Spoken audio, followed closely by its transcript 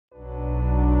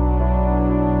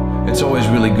It's always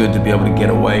really good to be able to get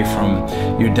away from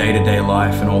your day-to-day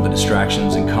life and all the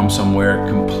distractions and come somewhere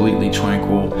completely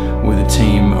tranquil with a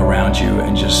team around you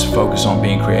and just focus on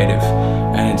being creative.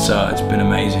 And it's been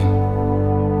amazing.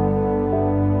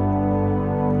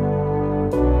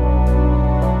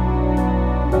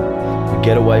 We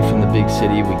get away from the big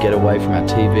city, we get away from our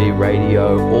TV,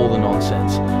 radio, all the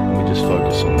nonsense, and we just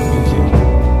focus on the music.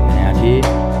 And out here,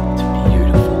 it's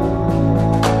beautiful.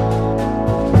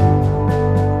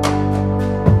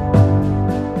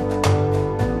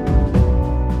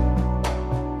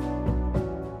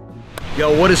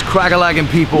 Yo, what is crack-a-lagging,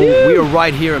 people? Woo! We are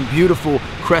right here in beautiful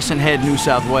Crescent Head, New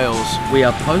South Wales. We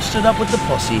are posted up with the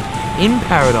posse in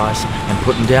paradise and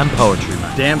putting down poetry,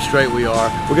 mate. Damn straight we are.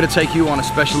 We're gonna take you on a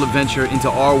special adventure into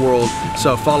our world,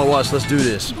 so follow us, let's do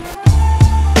this.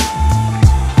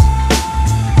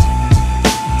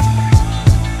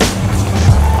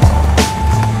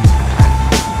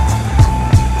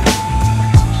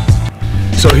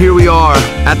 So here we are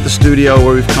at the studio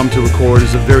where we've come to record.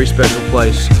 It's a very special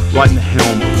place, right in the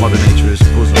helm of Mother Nature's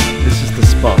bosom. This is the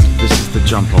spot, this is the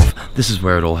jump off, this is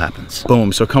where it all happens.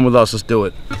 Boom, so come with us, let's do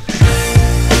it.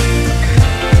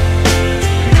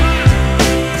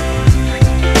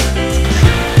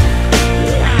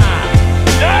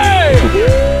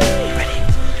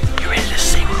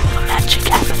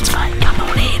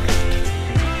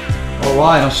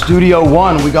 Alright, on Studio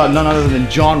 1, we got none other than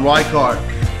John Reichardt,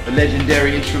 the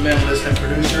legendary instrumentalist and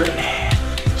producer.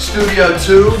 Studio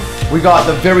 2, we got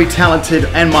the very talented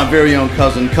and my very own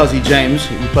cousin, Cuzzy James,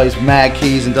 who plays mad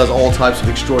keys and does all types of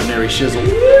extraordinary shizzle.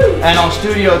 And on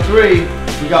Studio 3,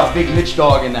 we got Big Mitch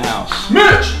Dog in the house.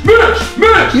 Mitch!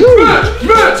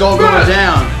 It's all going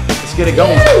down. Let's get it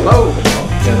going.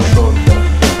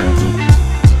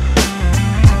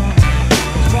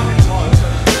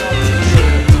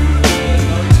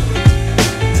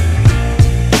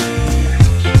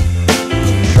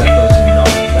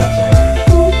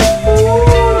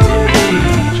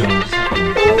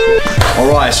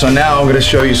 Alright, so now I'm going to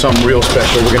show you something real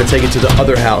special. We're going to take it to the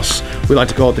other house. We like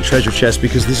to call it the treasure chest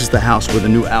because this is the house where the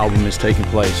new album is taking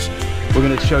place. We're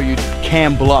going to show you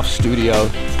Cam Bluff Studio.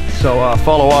 So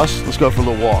follow us, let's go for a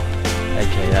little walk.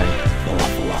 AKA the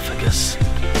Waffleophagus.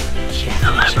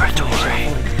 The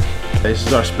laboratory. This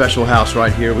is our special house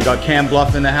right here. We got Cam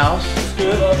Bluff in the house.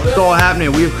 What's all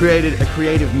happening? We have created a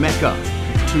creative mecca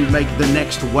to make the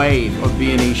next wave of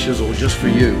BnE Shizzle just for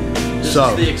you. This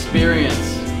is the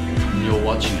experience. You're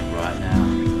watching it right now.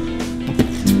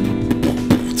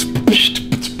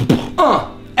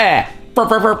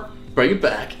 Bring it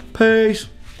back. Peace.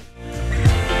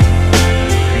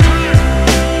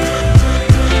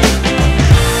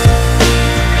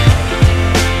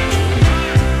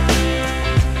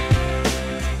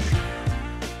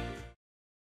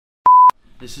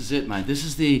 This is it, mate. This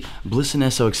is the Bliss and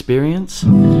Esso experience,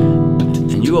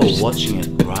 and you are watching it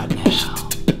right now.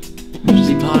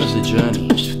 Be part of the journey,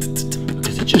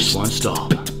 because it just won't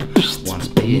stop. Once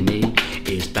BnE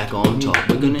is back on top,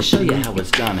 we're gonna show you how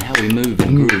it's done, how we move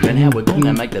and groove, and how we're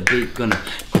gonna make the beat gonna.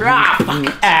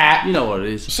 You know what it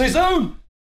is. See you soon.